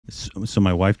So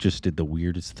my wife just did the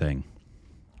weirdest thing.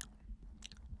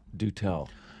 Do tell.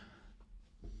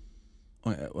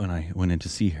 When I went in to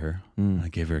see her, I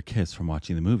gave her a kiss from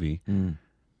watching the movie.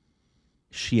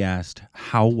 She asked,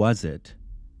 "How was it?"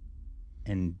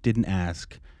 and didn't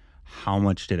ask, "How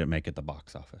much did it make at the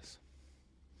box office?"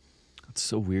 That's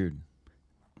so weird.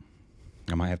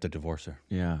 I might have to divorce her.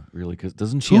 Yeah, really, because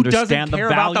doesn't she Who understand doesn't care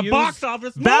the about values? the box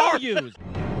office more? Values.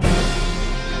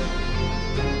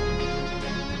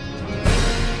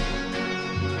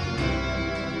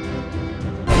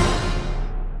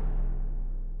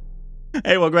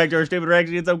 Hey, welcome back to our Stupid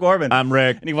Reactions. I'm Corbin. I'm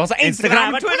Rick. And you've also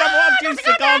Instagram, Twitter, watch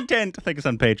Insta content. Thank us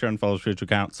on Patreon, follow us Twitch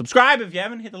account. Subscribe if you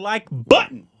haven't, hit the like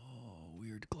button.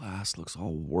 Weird glass looks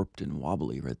all warped and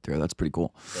wobbly right there. That's pretty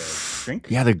cool. Drink?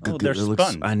 Yeah, they're they're spun.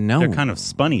 looks, I know. They're kind of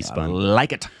spunny spun. I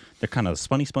like it. They're kind of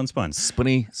spunny spun.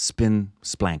 Spunny, spin,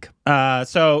 splank.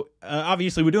 So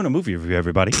obviously we're doing a movie review,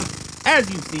 everybody.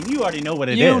 As you've seen, you already know what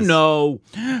it is. You know.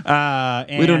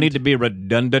 And We don't need to be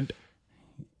redundant.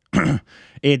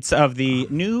 It's of the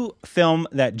new film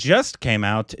that just came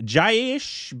out,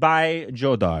 Jayeshbhai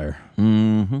Jordaar.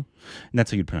 And that's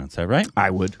how you'd pronounce that, right?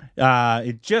 I would.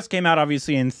 It just came out,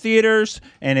 obviously, in theaters,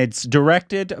 and it's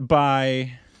directed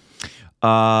by...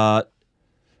 Forgive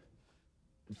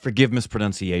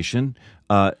mispronunciation.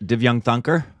 Divyang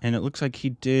Thankar. And it looks like he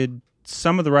did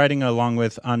some of the writing along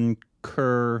with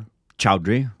Ankur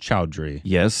Chowdhury.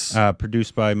 Yes.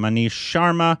 produced by Manish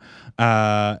Sharma,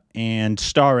 and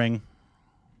starring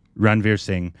Ranveer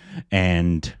Singh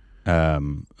and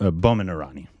Boman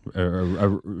Irani.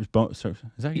 Is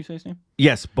that how you say his name?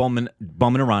 Yes, Boman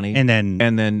Irani. And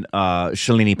then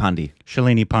Shalini Pandey.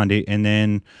 Shalini Pandey, and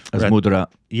then As Mudra.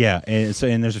 Yeah, and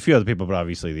there's a few other people, but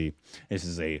obviously this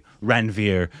is a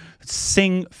Ranveer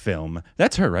Singh film.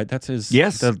 That's her, right? That's his.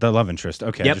 Yes, the love interest.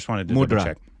 Okay, yep. I just wanted to Mudra double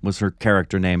check. Was her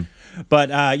character name. But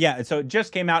yeah, so it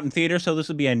just came out in theater, so this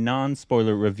would be a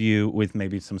non-spoiler review with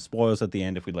maybe some spoilers at the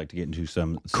end if we'd like to get into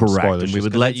some Correct. spoilers. And we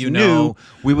would let you know.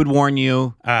 We would warn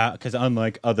you. Because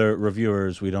unlike other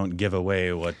reviewers, we don't give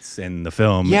away what's in the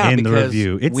film Yeah, in the because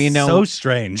review. It's we know so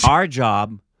strange. Our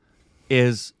job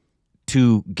is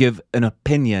to give an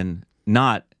opinion,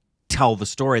 not tell the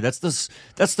story. That's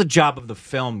the job of the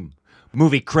film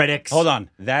movie critics. Hold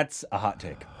on. That's a hot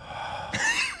take.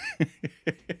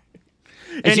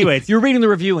 Anyways, you're reading the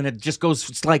review and it just goes,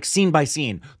 it's like scene by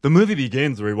scene. The movie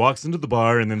begins where he walks into the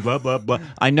bar and then blah, blah, blah.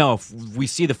 I know. If we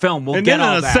see the film, we'll get all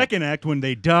that. And then in the second act when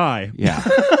they die. Yeah.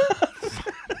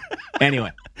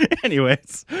 Anyway.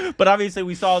 Anyways. But obviously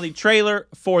we saw the trailer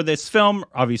for this film,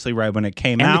 obviously right when it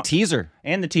came out. And the teaser.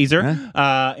 And the teaser.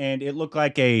 And it looked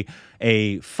like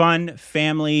a fun,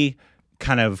 family,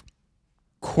 kind of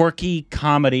quirky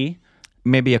comedy.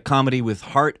 Maybe a comedy with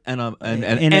heart and a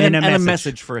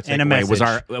message for its takeaway was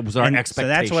our expectation. So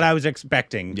that's what I was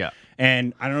expecting. Yeah.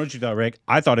 And I don't know what you thought, Rick.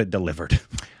 I thought it delivered.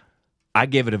 I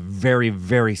gave it a very,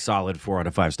 very solid 4 out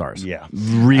of 5 stars. Yeah.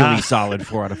 Really solid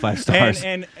 4 out of 5 stars.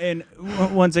 And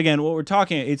once again, what we're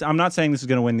talking is, I'm not saying this is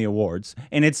going to win the awards.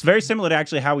 And it's very similar to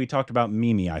actually how we talked about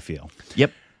Mimi, I feel.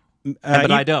 Yep. And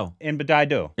Badai-Do. And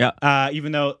Badai-Do. Yeah.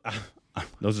 Even though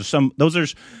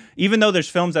even though there's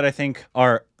films that I think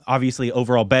are obviously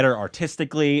overall better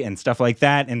artistically and stuff like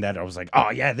that, and that I was like, oh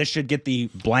yeah, this should get the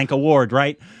blank award,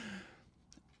 right?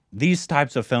 These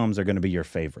types of films are going to be your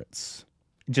favorites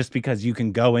just because you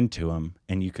can go into them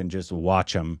and you can just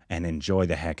watch them and enjoy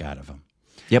the heck out of them.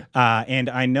 Yep. And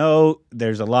I know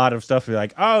there's a lot of stuff you're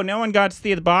like, oh, no one got to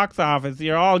see the box office.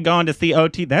 You're all going to see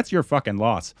OT. That's your fucking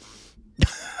loss.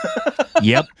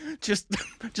 Yep.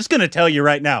 Just gonna tell you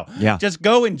right now. Yeah. Just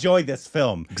go enjoy this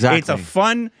film. Exactly. It's a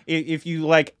fun. If you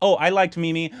like, oh, I liked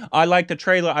Mimi. I liked the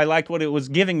trailer. I liked what it was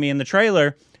giving me in the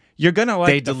trailer. You're gonna like.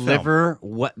 They deliver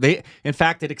what they. In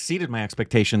fact, it exceeded my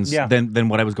expectations. Yeah. Than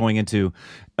what I was going into,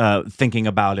 thinking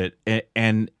about it,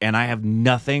 and I have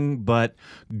nothing but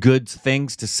good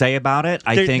things to say about it.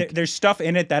 I think there's stuff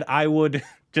in it that I would.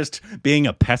 Just being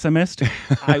a pessimist,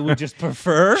 I would just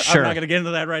prefer. Sure. I'm not going to get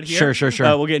into that right here. Sure.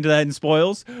 We'll get into that in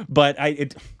spoils. But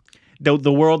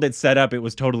the world it set up, it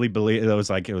was totally it was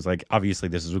like obviously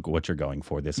this is what you're going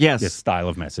for. This style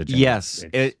of message. Yes,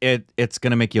 it's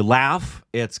going to make you laugh.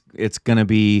 It's going to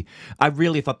be. I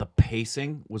really thought the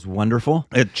pacing was wonderful.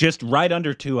 It's just right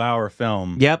under 2-hour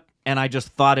film. Yep. And I just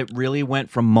thought it really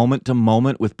went from moment to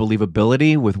moment with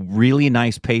believability, with really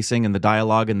nice pacing and the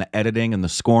dialogue and the editing and the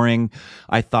scoring.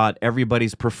 I thought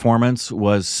everybody's performance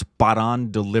was spot on,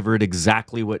 delivered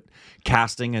exactly what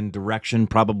casting and direction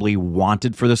probably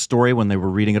wanted for the story when they were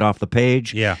reading it off the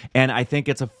page. Yeah. And I think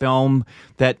it's a film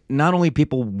that not only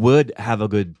people would have a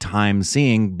good time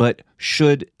seeing, but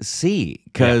should see.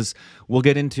 Because we'll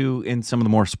get into, in some of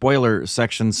the more spoiler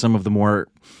sections, some of the more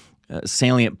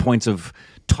salient points of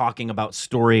talking about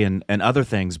story and other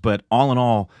things, but all in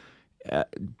all,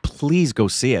 please go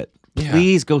see it.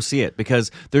 Please go see it,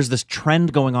 because there's this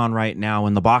trend going on right now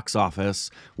in the box office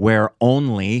where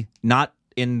only, not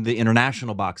in the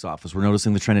international box office, we're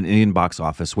noticing the trend in Indian box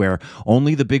office where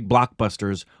only the big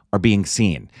blockbusters are being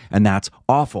seen. And that's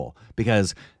awful,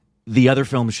 because the other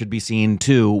films should be seen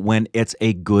too when it's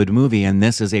a good movie, and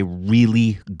this is a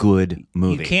really good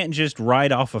movie. You can't just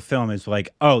write off a film as like,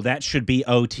 oh, that should be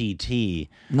OTT.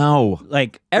 No.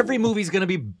 Like, Every movie's going to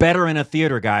be better in a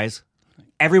theater, guys.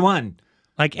 Everyone.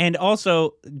 like, and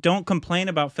also don't complain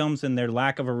about films and their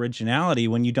lack of originality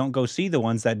when you don't go see the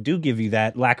ones that do give you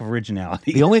that lack of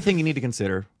originality. The only thing you need to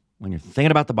consider when you're thinking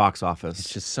about the box office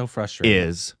It's just so frustrating.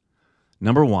 is,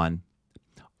 number one,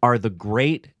 are the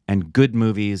great and good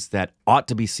movies that ought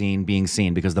to be seen being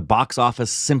seen, because the box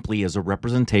office simply is a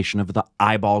representation of the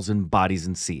eyeballs and bodies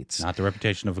and seats. Not the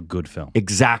reputation of a good film.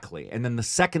 Exactly. And then the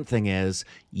second thing is,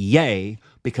 yay,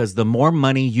 because the more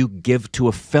money you give to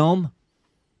a film,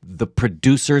 the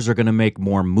producers are going to make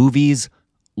more movies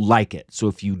like it. So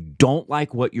if you don't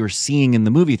like what you're seeing in the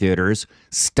movie theaters,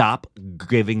 stop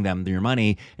giving them your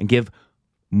money and give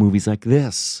movies like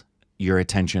this your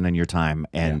attention and your time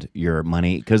and your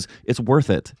money, because it's worth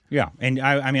it. Yeah, and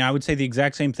I mean, I would say the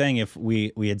exact same thing if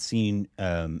we had seen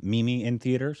Mimi in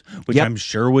theaters, which I'm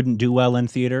sure wouldn't do well in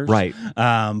theaters. Right.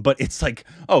 But it's like,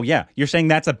 oh yeah, you're saying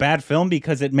that's a bad film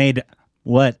because it made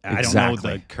what? I don't know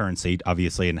the currency,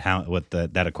 obviously, and how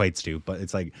that equates to, but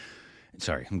it's like,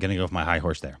 sorry, I'm going to go off my high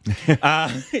horse there.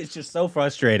 It's just so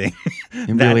frustrating.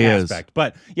 It really aspect. Is.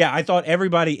 But yeah, I thought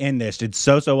everybody in this did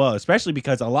so well, especially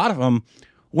because a lot of them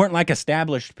weren't like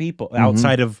established people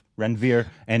outside of Ranveer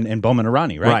and Bowman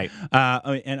Irani, right?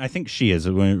 Right. And I think she is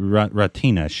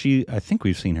Ratina. I think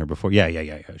we've seen her before.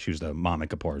 Yeah. She was the mom at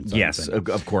Kapoor. And yes,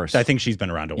 of course. So I think she's been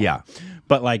around a while. Yeah.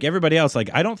 But like everybody else, like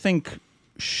I don't think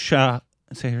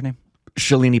say her name.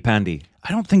 Shalini Pandey.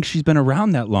 I don't think she's been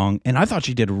around that long, and I thought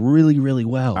she did really, really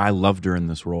well. I loved her in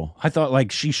this role. I thought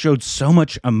like she showed so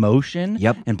much emotion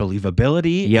and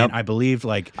believability. Yep. And I believed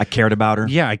like I cared about her.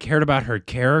 Yeah, I cared about her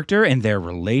character and their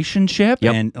relationship.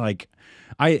 Yep. And like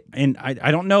I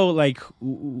don't know like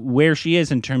where she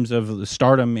is in terms of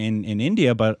stardom in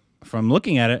India, but from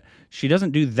looking at it, she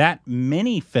doesn't do that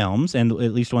many films, and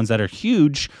at least ones that are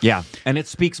huge. Yeah, and it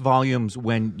speaks volumes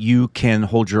when you can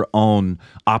hold your own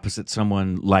opposite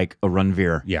someone like a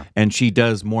Ranveer. Yeah. And she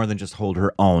does more than just hold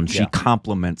her own. She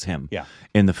compliments him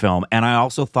in the film. And I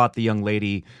also thought the young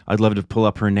lady, I'd love to pull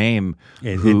up her name,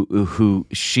 who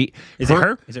she... Is it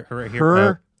her? Is it her right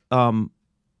here? Her,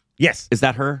 yes. Is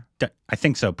that her? I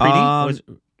think so. Preeti?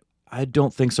 I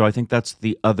don't think so. I think that's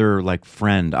the other like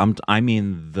friend. I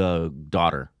mean the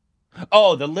daughter.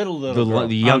 Oh, the little girl.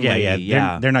 The young lady.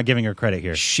 Yeah. They're not giving her credit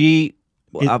here. She.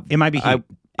 It might be he.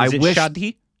 I Is it wish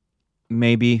Shadhi?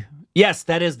 Maybe. Yes,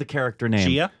 that is the character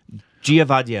name. Gia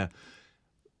Vadia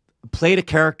played a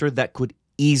character that could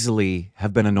easily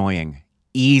have been annoying.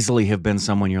 Easily have been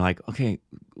someone you're like, okay,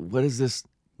 what is this?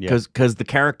 Because the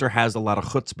character has a lot of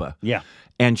chutzpah. Yeah.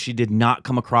 And she did not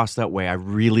come across that way. I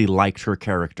really liked her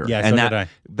character. Yeah, and so did I.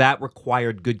 That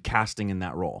required good casting in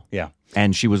that role. Yeah.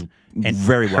 And she was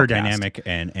very well her cast. dynamic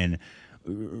and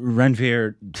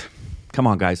Ranveer. Come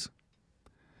on, guys.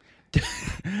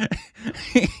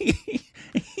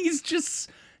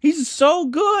 He's so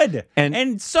good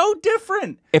and so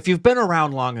different. If you've been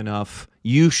around long enough,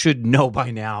 you should know by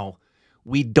now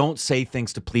we don't say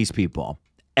things to please people,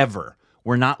 ever.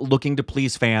 We're not looking to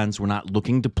please fans. We're not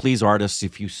looking to please artists.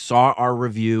 If you saw our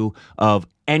review of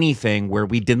anything where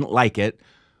we didn't like it,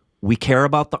 we care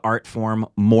about the art form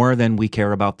more than we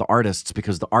care about the artists,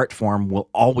 because the art form will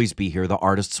always be here. The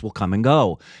artists will come and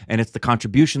go. And it's the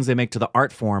contributions they make to the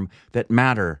art form that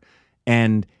matter.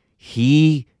 And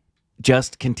he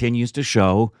just continues to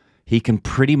show he can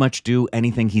pretty much do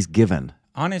anything he's given.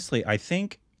 Honestly, I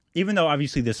think even though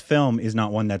obviously this film is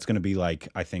not one that's going to be like,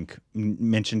 I think,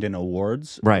 mentioned in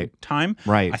awards time.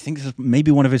 Right. I think this is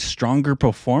maybe one of his stronger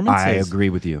performances. I agree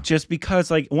with you. Just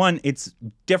because, like, one, it's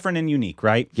different and unique,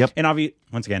 right? Yep. And obviously,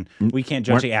 once again, we can't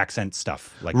judge the accent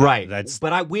stuff. Like right. That's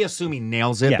but we assume he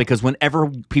nails it because whenever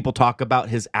people talk about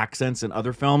his accents in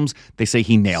other films, they say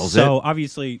he nails it. So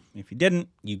obviously, if he didn't,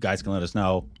 you guys can let us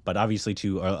know. But obviously,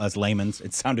 to us laymen's,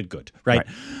 it sounded good, right?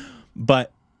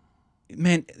 But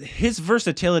man, his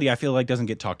versatility, I feel like, doesn't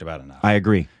get talked about enough. I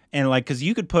agree. And like, because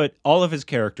you could put all of his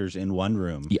characters in one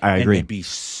room. I agree. And it'd be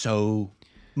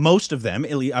most of them,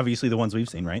 obviously the ones we've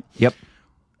seen, right? Yep.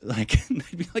 Like,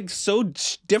 they'd be like so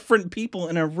different people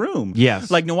in a room. Yes.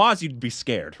 Like NAVDAR, you'd be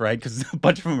scared, right? Because a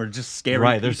bunch of them are just scary.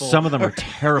 Right. People. Some of them are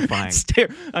terrifying.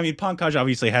 I mean, Pankaj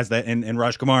obviously has that, and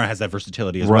Raj Kumar has that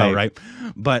versatility as well, right?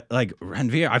 But like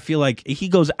Ranveer, I feel like he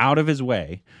goes out of his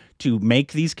way to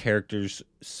make these characters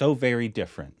so very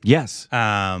different. Yes.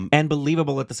 And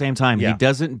believable at the same time. He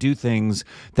doesn't do things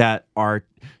that are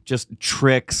just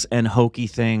tricks and hokey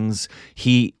things.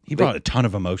 He brought a ton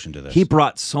of emotion to this. He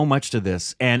brought so much to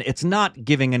this, and it's not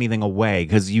giving anything away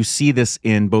because you see this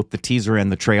in both the teaser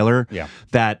and the trailer. Yeah.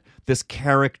 That this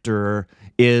character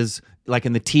is, like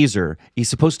in the teaser, he's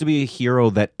supposed to be a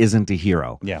hero that isn't a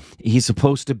hero. Yeah. He's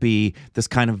supposed to be this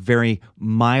kind of very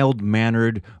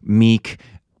mild-mannered, meek,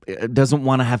 doesn't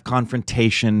want to have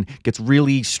confrontation, gets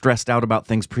really stressed out about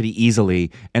things pretty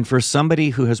easily. And for somebody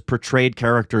who has portrayed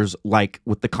characters like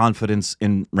with the confidence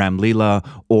in Ram Leela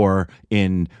or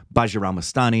in Bajirao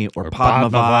Mastani or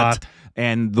Padmavat,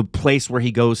 and the place where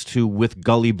he goes to with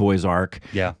Gully Boy's arc,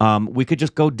 we could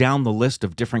just go down the list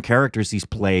of different characters he's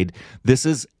played. This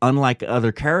is unlike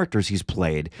other characters he's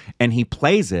played, and he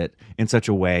plays it in such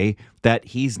a way that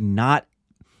he's not,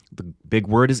 the big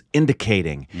word is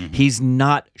indicating. He's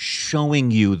not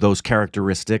showing you those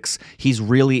characteristics. He's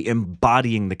really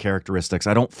embodying the characteristics.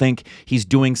 I don't think he's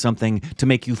doing something to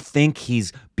make you think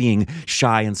he's being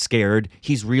shy and scared.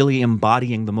 He's really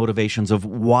embodying the motivations of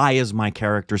why is my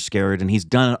character scared, and he's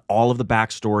done all of the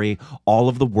backstory, all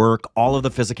of the work, all of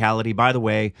the physicality. By the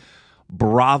way,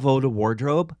 bravo to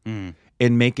wardrobe.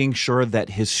 In making sure that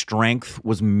his strength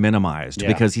was minimized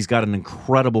because he's got an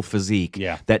incredible physique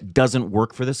that doesn't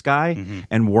work for this guy.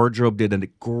 And wardrobe did a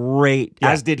great,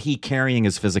 as did he carrying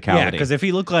his physicality. Yeah, because if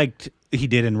he looked like he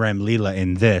did in Ram Leela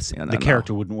in this, the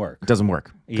character wouldn't work. It doesn't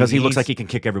work because he looks like he can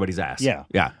kick everybody's ass. Yeah.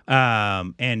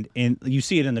 And you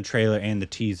see it in the trailer and the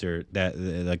teaser that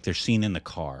like they're seen in the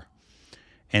car,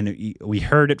 and we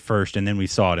heard it first, and then we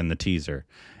saw it in the teaser.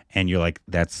 And you're like,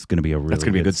 that's going to be a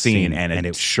really good scene. And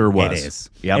it sure was. It is.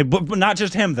 Yep. But not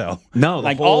just him, though. No,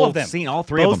 like all of them. Scene, all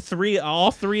three of them.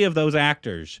 All three of those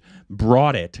actors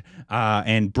brought it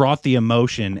and brought the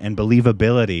emotion and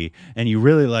believability. And you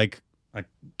really like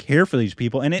care for these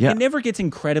people. And it never gets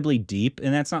incredibly deep.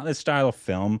 And that's not the style of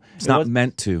film. It's not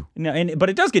meant to. No, but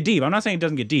it does get deep. I'm not saying it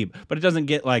doesn't get deep, but it doesn't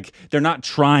get like, they're not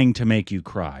trying to make you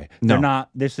cry. No. They're not,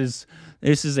 this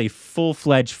is a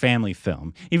full-fledged family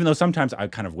film. Even though sometimes I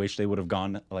kind of wish they would have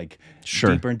gone like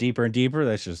deeper and deeper and deeper.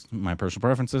 That's just my personal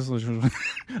preferences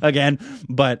again.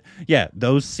 But yeah,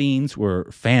 those scenes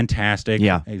were fantastic.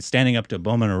 Yeah. Standing up to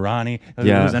Boman Irani.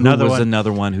 Yeah,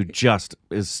 another one who just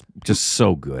is just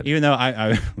so good. Even though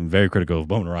I'm very critical of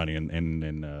Boman Irani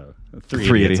in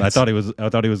Three Idiots. I thought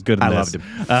he was good in this.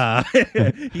 I loved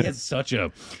him. He has such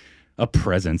a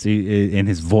presence, and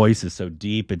his voice is so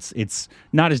deep. It's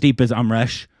not as deep as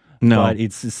Amresh, but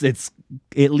it's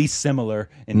at least similar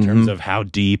in terms of how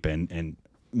deep and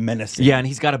menacing. Yeah, and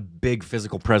he's got a big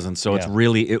physical presence, so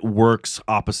it works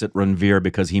opposite Ranveer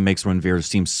because he makes Ranveer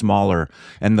seem smaller,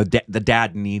 and the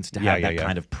dad needs to have that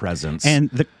kind of presence. And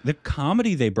the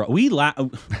comedy they brought, we were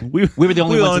the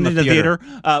only ones in the theater.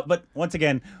 But once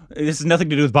again, this has nothing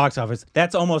to do with box office.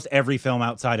 That's almost every film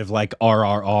outside of like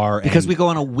RRR. Because we go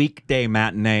on a weekday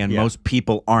matinee, and most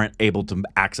people aren't able to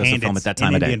access a film at that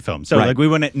time of day. Indian film. So like we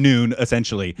went at noon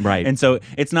essentially. Right. And so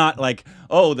it's not like,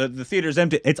 oh, the theater's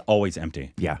empty. It's always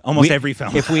empty. Yeah. Almost every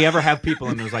film. If we ever have people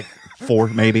and there's like four,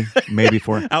 maybe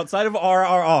four. Outside of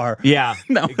RRR. Yeah.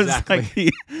 That was like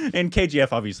and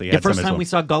KGF obviously had the first time we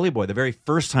saw Gully Boy, the very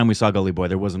first time we saw Gully Boy,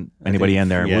 there wasn't anybody in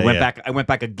there. We went back. I went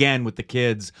back again with the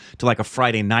kids to like a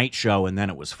Friday night show, and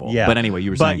then it was full. Yeah. But anyway, you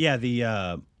were saying. But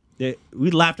yeah, we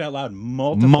laughed out loud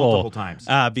multiple times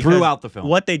throughout the film.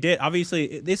 What they did,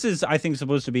 obviously, this is I think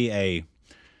supposed to be a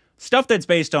stuff that's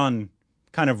based on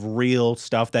kind of real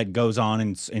stuff that goes on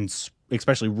in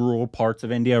especially rural parts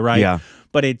of India, right? Yeah.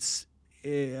 But it's I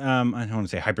don't want to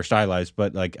say hyper stylized,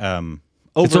 but like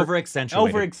it's over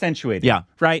accentuated. Yeah.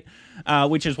 Right.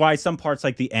 Which is why some parts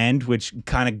like the end, which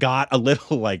kind of got a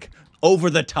little like over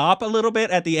the top a little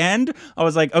bit at the end, I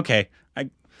was like, okay,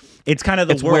 it's kind of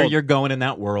the world where you're going in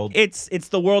that world. It's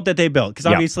the world that they built, because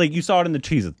obviously you saw it in the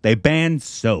teaser. They banned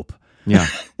soap. Yeah.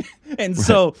 And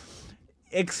so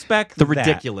expect the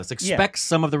ridiculous. Expect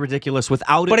some of the ridiculous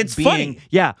without but it it's being funny.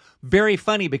 Yeah, very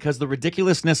funny, because the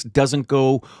ridiculousness doesn't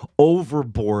go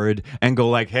overboard and go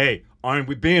like, hey, aren't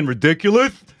we being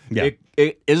ridiculous? Yeah.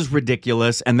 It is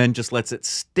ridiculous, and then just lets it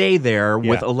stay there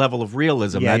with a level of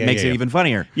realism that makes it even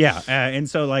funnier. Yeah, and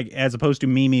so like as opposed to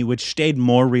Mimi, which stayed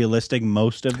more realistic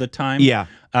most of the time. Yeah.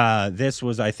 This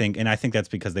was, I think, and I think that's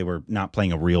because they were not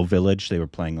playing a real village; they were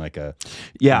playing like a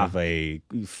kind of a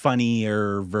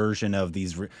funnier version of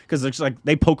these, because it's like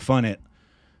they poke fun at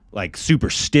like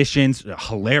superstitions,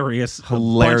 hilarious bunch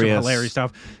of hilarious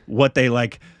stuff. What they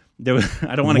like, there was,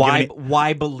 I don't want to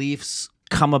why beliefs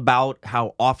come about,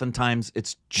 how oftentimes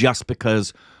it's just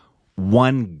because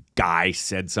one guy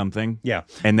said something. Yeah.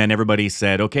 And then everybody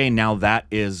said, okay, now that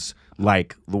is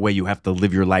like the way you have to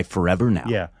live your life forever now.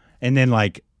 Yeah. And then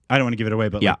like, I don't want to give it away,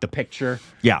 but like the picture.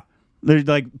 Yeah. They're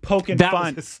like poking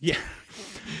fun. Yeah.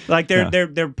 Like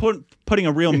they're putting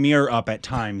a real mirror up at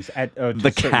times at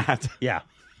the cat. Yeah.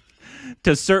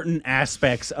 To certain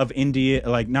aspects of India,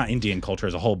 like not Indian culture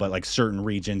as a whole, but like certain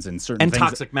regions and certain things.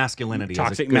 Toxic masculinity.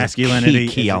 Toxic masculinity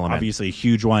key is element. Obviously a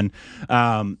huge one.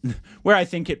 Where I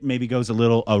think it maybe goes a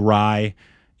little awry,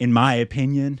 in my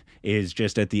opinion, is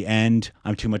just at the end.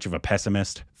 I'm too much of a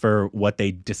pessimist for what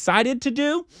they decided to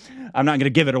do. I'm not going to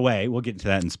give it away. We'll get into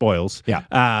that in spoils. Yeah.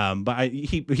 But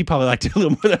he probably liked it a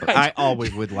little more than I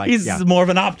always would like. He's more of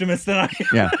an optimist than I am.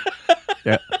 Yeah.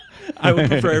 Yeah. I would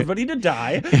prefer everybody to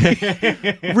die.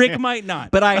 Rick might not.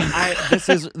 But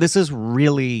this is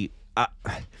really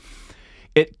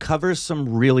it covers some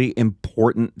really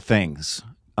important things.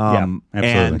 Absolutely.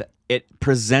 And it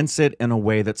presents it in a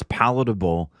way that's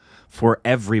palatable for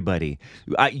everybody.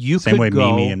 You Same could way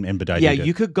go, Mimi and Badaidi did.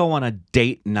 you could go on a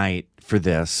date night for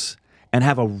this and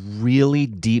have a really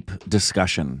deep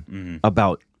discussion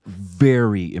about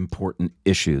very important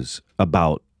issues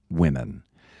about women.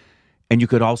 And you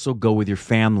could also go with your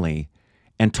family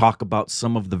and talk about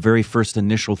some of the very first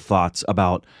initial thoughts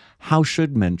about how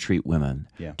should men treat women?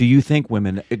 Yeah. Do you think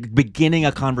women, beginning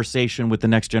a conversation with the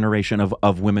next generation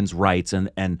of women's rights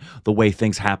and the way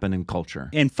things happen in culture?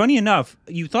 And funny enough,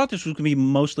 you thought this was going to be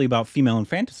mostly about female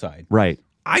infanticide. Right.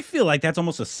 I feel like that's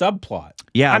almost a subplot.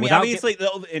 Yeah, I mean, obviously,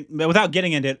 without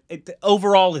getting into it,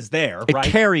 overall is there, It right?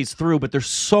 carries through, but there's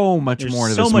so much more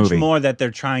to so this much movie. more that they're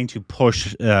trying to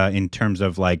push in terms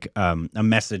of like a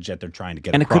message that they're trying to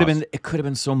get And across. it could have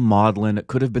been so maudlin, it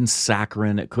could have been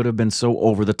saccharine, it could have been so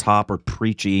over the top or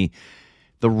preachy.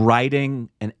 The writing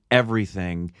and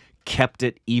everything kept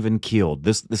it even keeled.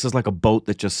 This is like a boat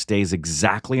that just stays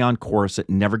exactly on course.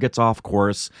 It never gets off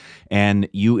course, and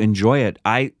you enjoy it.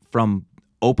 From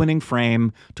opening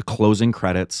frame to closing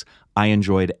credits, I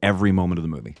enjoyed every moment of the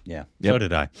movie. Yeah, Yep. so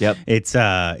did I. Yep. It's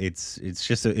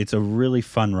just it's a really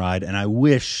fun ride, and I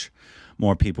wish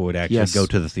more people would actually go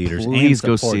to the theaters please and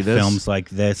go support see this. films like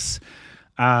this,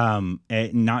 and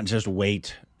not just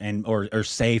wait or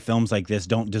say films like this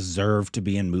don't deserve to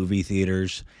be in movie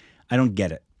theaters. I don't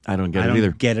get it. I don't get it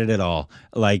either. Get it at all.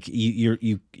 Like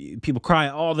you people cry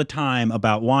all the time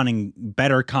about wanting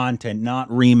better content,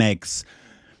 not remakes.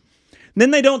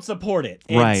 Then they don't support it.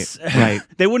 Right.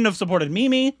 They wouldn't have supported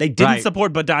Mimi. They didn't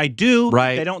support But I Do.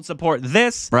 Right. They don't support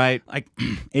this. Right. Like,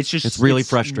 it's really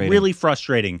frustrating. Really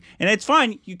frustrating. And it's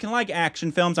fine. You can like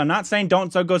action films. I'm not saying don't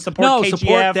go support No, KGF,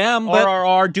 support them, but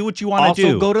RRR. Do what you want to do.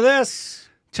 Also go to this.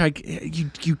 It's like,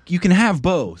 you can have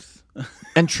both.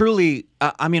 And truly,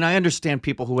 I mean, I understand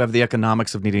people who have the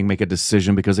economics of needing to make a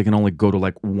decision because they can only go to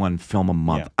like one film a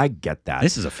month. Yeah. I get that.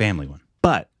 This is a family one.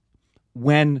 But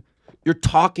when you're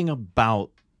talking about,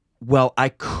 well, I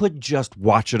could just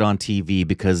watch it on TV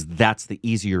because that's the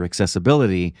easier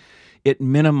accessibility, it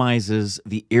minimizes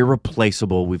the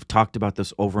irreplaceable. We've talked about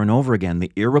this over and over again,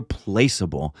 the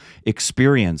irreplaceable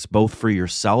experience, both for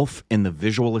yourself in the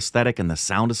visual aesthetic and the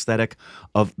sound aesthetic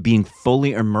of being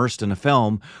fully immersed in a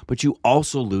film, but you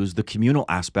also lose the communal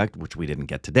aspect, which we didn't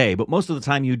get today, but most of the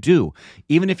time you do.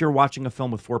 Even if you're watching a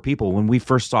film with 4 people, when we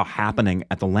first saw Happening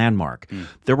at the Landmark,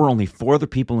 there were only 4 other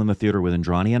people in the theater with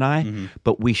Andrani and I,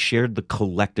 but we shared the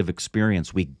collective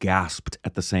experience. We gasped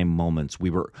at the same moments.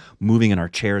 We were moving in our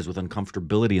chairs with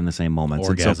uncomfortability in the same moments.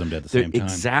 Orgasmed at the same time.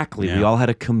 Exactly. Yeah. We all had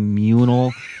a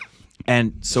communal,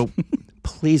 and so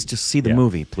please just see the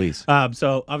movie, please.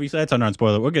 So obviously that's not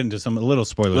spoiler. We'll get into some little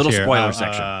spoilers Little here. spoiler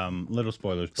section. Little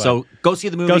spoilers. But So go see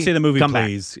the movie. go see the movie, come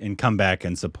please, and come back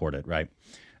and support it. Right.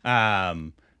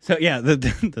 So yeah,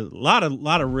 the lot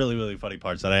of really funny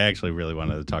parts that I actually really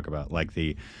wanted to talk about, like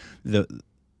the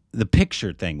the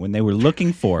picture thing when they were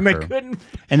looking for And they her. couldn't-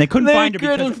 and they couldn't they find her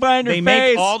couldn't because find her they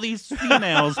make face. all these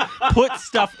females put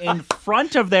stuff in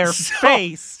front of their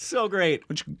face. So great.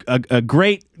 Which a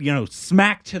great,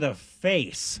 smack to the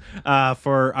face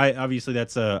obviously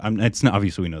that's it's not,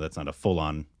 obviously we know that's not a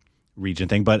full-on region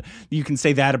thing, but you can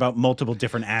say that about multiple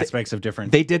different aspects of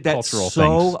different They did that cultural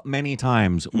so things. many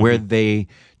times where they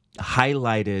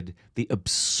highlighted the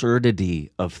absurdity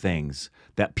of things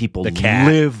that people The cat.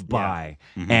 live by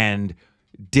and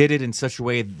did it in such a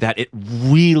way that it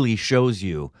really shows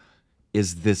you,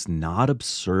 is this not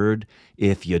absurd?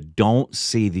 If you don't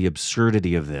see the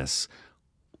absurdity of this,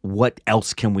 what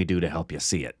else can we do to help you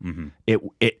see it?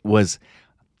 It was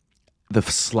the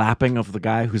slapping of the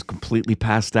guy who's completely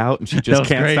passed out and she just was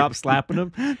can't great. stop slapping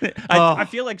him. I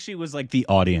feel like she was like the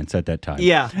audience at that time.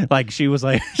 Yeah. Like she was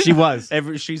like She was.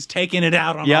 she's taking it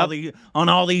out on Yep.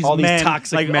 all these All these men,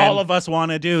 toxic like men. all of us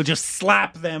want to do, just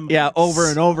slap them. Yeah, over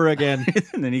and over again.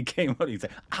 And then he came out and he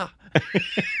said, ah.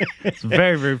 It's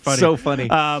very, very funny. So funny.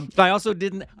 Um, I also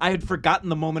I had forgotten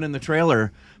the moment in the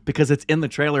trailer because it's in the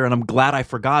trailer, and I'm glad I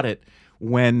forgot it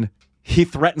when he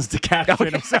threatens to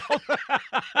castrate himself.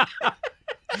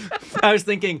 I was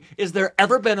thinking, is there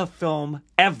ever been a film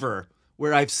ever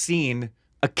where I've seen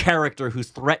a character who's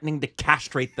threatening to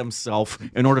castrate themselves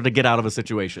in order to get out of a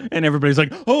situation? and everybody's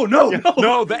like, oh, no.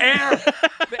 No, the air!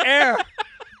 The air!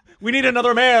 We need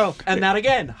another male. And that,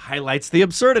 again, highlights the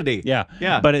absurdity. Yeah.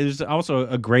 Yeah. But it was also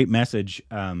a great message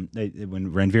when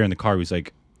Ranveer in the car was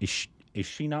like, is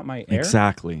she not my heir?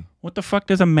 Exactly. What the fuck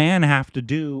does a man have to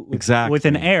do with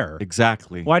an heir?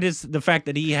 Exactly. Why does the fact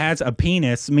that he has a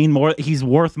penis mean more? He's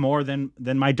worth more than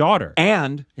my daughter.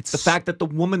 And it's the fact that the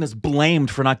woman is blamed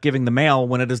for not giving the male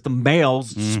when it is the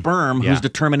male's sperm who's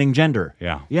determining gender.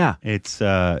 Yeah. Yeah. It's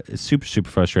super, super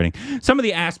frustrating. Some of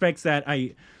the aspects that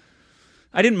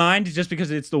I didn't mind just because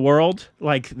it's the world,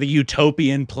 like the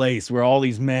utopian place where all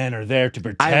these men are there to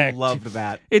protect. I loved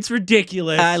that. It's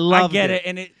ridiculous. I loved get it.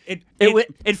 it. And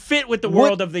it fit with the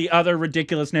world of the other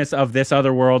ridiculousness of this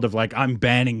other world of like, I'm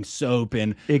banning soap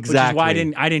and Exactly. which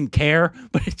is why I didn't care,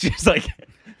 but it's just like,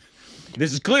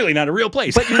 this is clearly not a real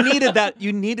place. But you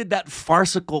needed that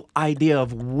farcical idea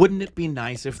of, wouldn't it be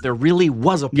nice if there really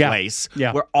was a place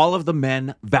where all of the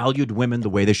men valued women the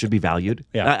way they should be valued?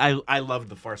 Yeah. I loved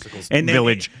the farcical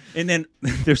village. And then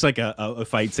there's like a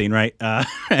fight scene, right?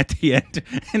 At the end.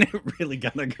 And it really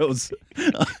kind of goes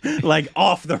like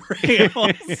off the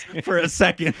rails for a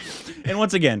second. And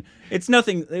once again, it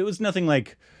was nothing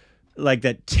like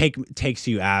that takes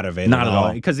you out of it. Not at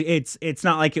all. Because it's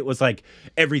not like it was like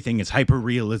everything is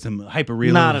hyper-realism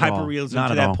Not at all. to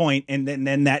Not at that all. point, and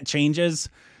then that changes.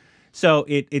 So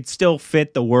it still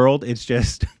fit the world. It's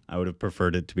just I would have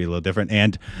preferred it to be a little different,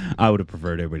 and I would have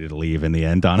preferred everybody to leave in the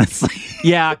end, honestly.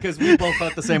 Yeah, because we both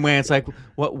felt the same way. It's like,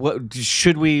 what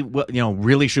should we?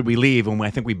 Really should we leave? And I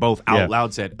think we both out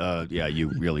loud said, "Yeah, you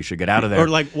really should get out of there." Or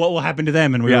like, what will happen to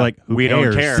them? And we were like, Who we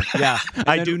cares? don't care. Yeah,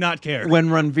 I do not care. When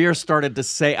Ranveer started to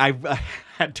say, I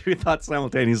had two thoughts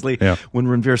simultaneously. Yeah. When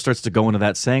Ranveer starts to go into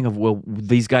that saying of, "Well,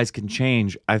 these guys can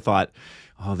change," I thought,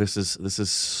 "Oh, this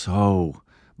is so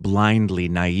blindly,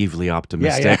 naively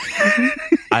optimistic." Yeah.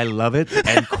 I love it,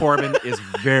 and Corbin is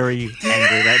very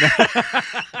angry right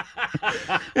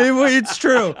now. It's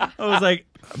true. I was like,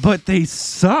 but they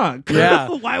suck. Yeah,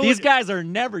 Why these guys are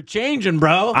never changing,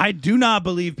 bro. I do not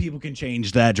believe people can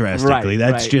change that drastically.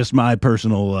 Right, That's right. just my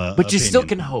personal But you still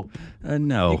opinion. can hope.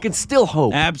 No. You can still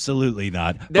hope. Absolutely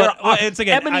not. But it's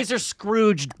again, Ebenezer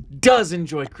Scrooge does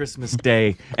enjoy Christmas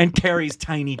Day and carries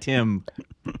Tiny Tim.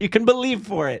 You can believe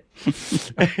for it.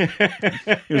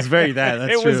 it was very that.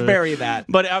 That's It was true. very that.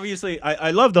 But obviously,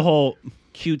 I love the whole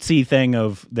cutesy thing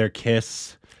of their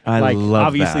kiss. I love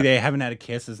obviously that. they haven't had a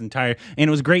kiss this entire, and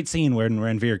it was a great scene when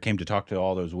Ranveer came to talk to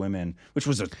all those women, which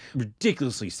was a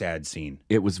ridiculously sad scene.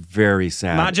 It was very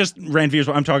sad. Not just Ranveer's.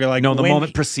 I'm talking like No, the when moment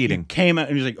he preceding. came out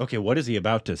and he was like, okay, what is he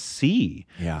about to see?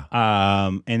 Yeah.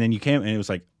 And then you came and it was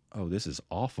like, oh, this is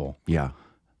awful. Yeah.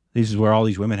 This is where all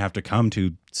these women have to come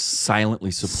to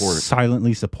Silently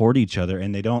support each other,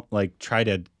 and they don't like try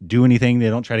to do anything. They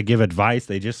don't try to give advice.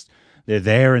 They're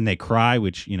there and they cry,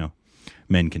 which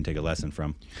men can take a lesson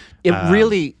from. It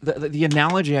really, the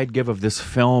analogy I'd give of this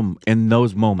film in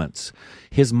those moments,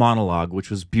 his monologue, which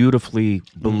was beautifully,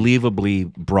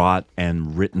 believably brought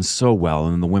and written so well,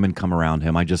 and then the women come around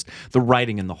him. The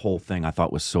writing in the whole thing I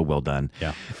thought was so well done.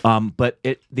 Yeah. But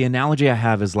the analogy I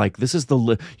have is like, this is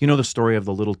the story of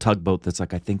the little tugboat that's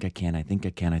like, I think I can, I think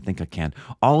I can, I think I can.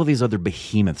 All of these other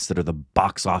behemoths that are the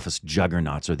box office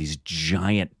juggernauts are these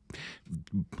giant,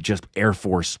 just Air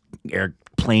Force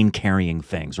airplane carrying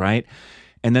things, right?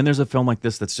 And then there's a film like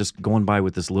this that's just going by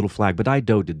with this little flag. But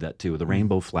Ido did that too, the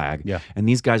rainbow flag. Yeah. And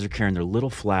these guys are carrying their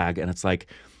little flag, and it's like,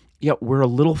 yeah, we're a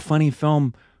little funny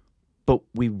film, but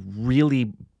we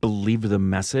really believe the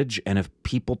message. And if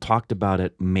people talked about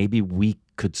it, maybe we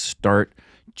could start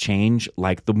change.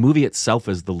 Like the movie itself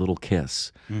is the little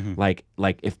kiss. Like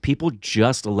if people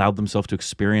just allowed themselves to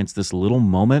experience this little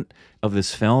moment of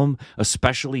this film,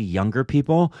 especially younger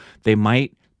people, they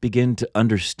might begin to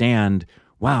understand,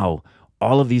 wow,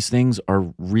 all of these things are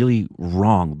really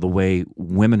wrong. The way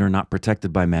women are not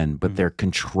protected by men, but they're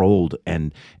controlled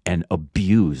and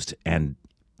abused, and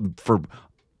for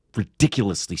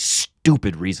ridiculously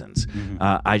stupid reasons.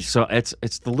 So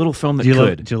it's the little film that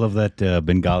could. Do you love that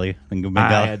Bengali?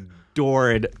 I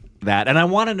adored that, and I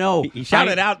want to know. He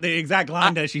shouted out the exact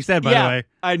line that she said. By the way,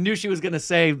 I knew she was going to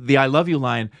say the "I love you"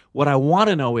 line. What I want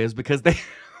to know is because they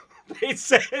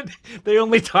said they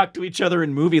only talk to each other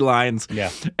in movie lines. Yeah.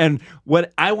 And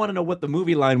what I want to know what the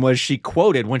movie line was she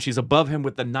quoted when she's above him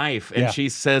with the knife, and she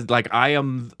says like I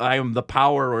am the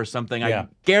power or something. I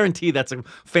guarantee that's a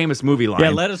famous movie line. Yeah,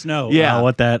 let us know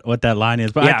what that line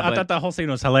is. But I thought the whole scene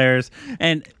was hilarious.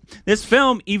 And this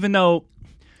film, even though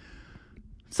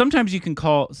sometimes you can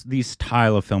call these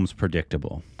style of films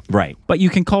predictable. Right. But you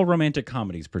can call romantic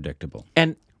comedies predictable.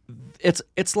 And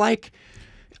it's like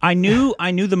I knew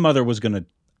the mother was going to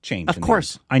change. Of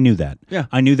course. I knew that. Yeah.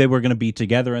 I knew they were going to be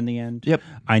together in the end. Yep.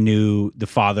 I knew the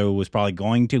father was probably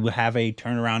going to have a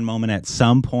turnaround moment at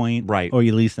some point. Right. Or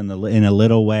at least in a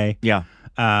little way. Yeah.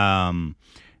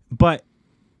 But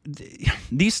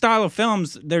these style of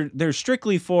films, they're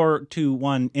strictly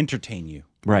to entertain you.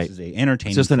 Right. This is a entertainment.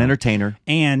 It's just an entertainer.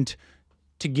 And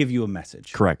to give you a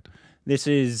message. Correct. This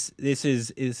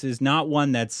is not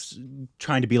one that's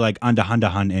trying to be like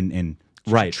Andahandahan and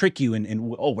right. trick you and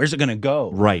where's it gonna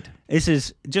go? Right. This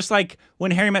is just like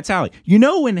When Harry Met Sally. You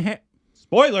know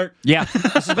spoiler. Yeah.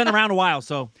 This has been around a while,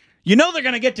 so you know they're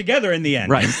gonna get together in the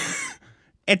end. Right.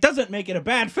 It doesn't make it a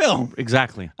bad film.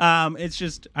 Exactly. It's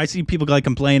just I see people like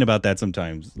complain about that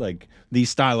sometimes, like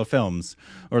these style of films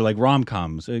or like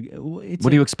rom-coms. What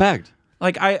do you expect?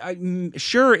 Like I'm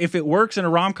sure if it works in a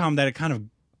rom-com that it kind of,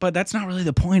 but that's not really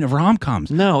the point of rom-coms.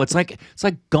 No, it's like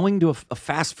going to a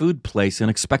fast food place and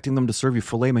expecting them to serve you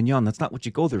filet mignon. That's not what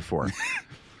you go there for.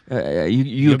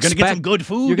 You're going to get some good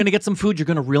food. You're going to get some food you're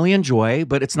going to really enjoy,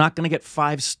 but it's not going to get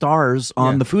 5 stars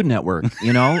on the Food Network,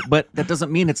 you know? But that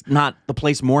doesn't mean it's not the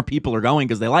place more people are going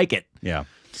because they like it. Yeah.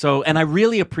 So, and I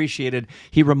really appreciated,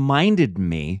 he reminded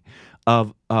me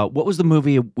of what was the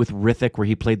movie with Hrithik where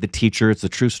he played the teacher? It's a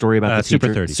true story about the teacher.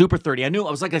 Super 30. Super 30. I knew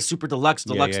I was like a super deluxe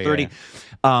 30.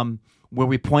 Where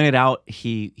we pointed out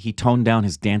he toned down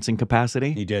his dancing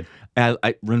capacity. He did.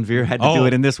 Ranveer had to do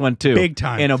it in this one too, big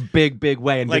time, in a big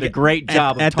way, and did a great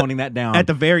job of toning that down. At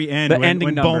the very end,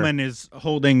 when Bowman is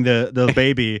holding the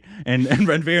baby, and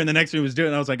Ranveer in the next room was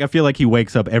doing it, I was like, I feel like he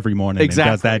wakes up every morning and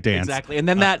does that dance. Exactly. And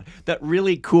then that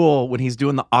really cool when he's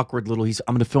doing the awkward little, I'm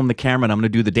going to film the camera and I'm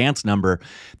going to do the dance number.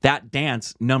 That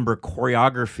dance number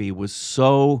choreography was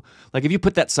so, like if you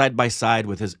put that side by side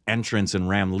with his entrance in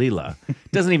Ram Leela,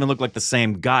 it doesn't even look like the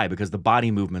same guy because the body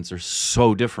movements are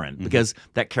so different because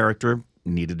that character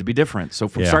needed to be different. So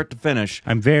from start to finish,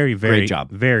 I'm very great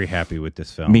job. Very happy with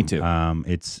this film. Me too.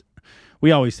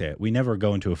 We always say it. We never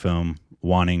go into a film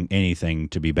wanting anything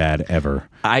to be bad ever.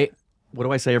 What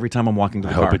do I say every time I'm walking to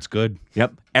the car? I hope it's good.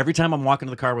 Yep. Every time I'm walking to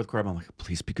the car with Corbin, I'm like,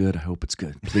 please be good. I hope it's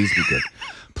good. Please be good.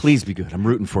 Please be good. I'm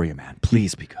rooting for you, man.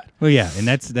 Please be good. Well, yeah, and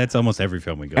that's almost every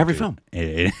film we go to. Every film.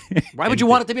 Why would you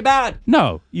want it to be bad?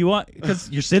 No, you want, because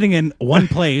you're sitting in one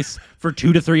place for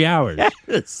 2 to 3 hours.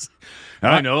 Yes.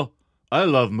 I know. I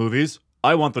love movies.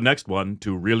 I want the next one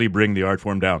to really bring the art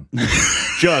form down.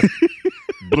 Just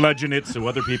bludgeon it so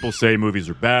other people say movies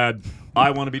are bad.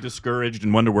 I want to be discouraged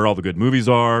and wonder where all the good movies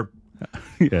are.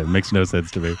 Yeah, it makes no sense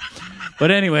to me.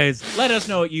 But anyways, let us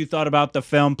know what you thought about the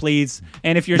film, please.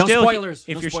 And if you're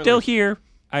still here,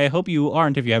 I hope you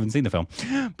aren't if you haven't seen the film.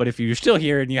 But if you're still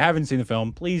here and you haven't seen the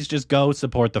film, please just go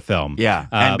support the film. Yeah,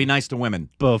 and be nice to women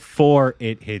before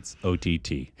it hits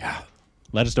OTT. Yeah.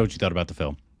 Let us know what you thought about the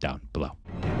film down below.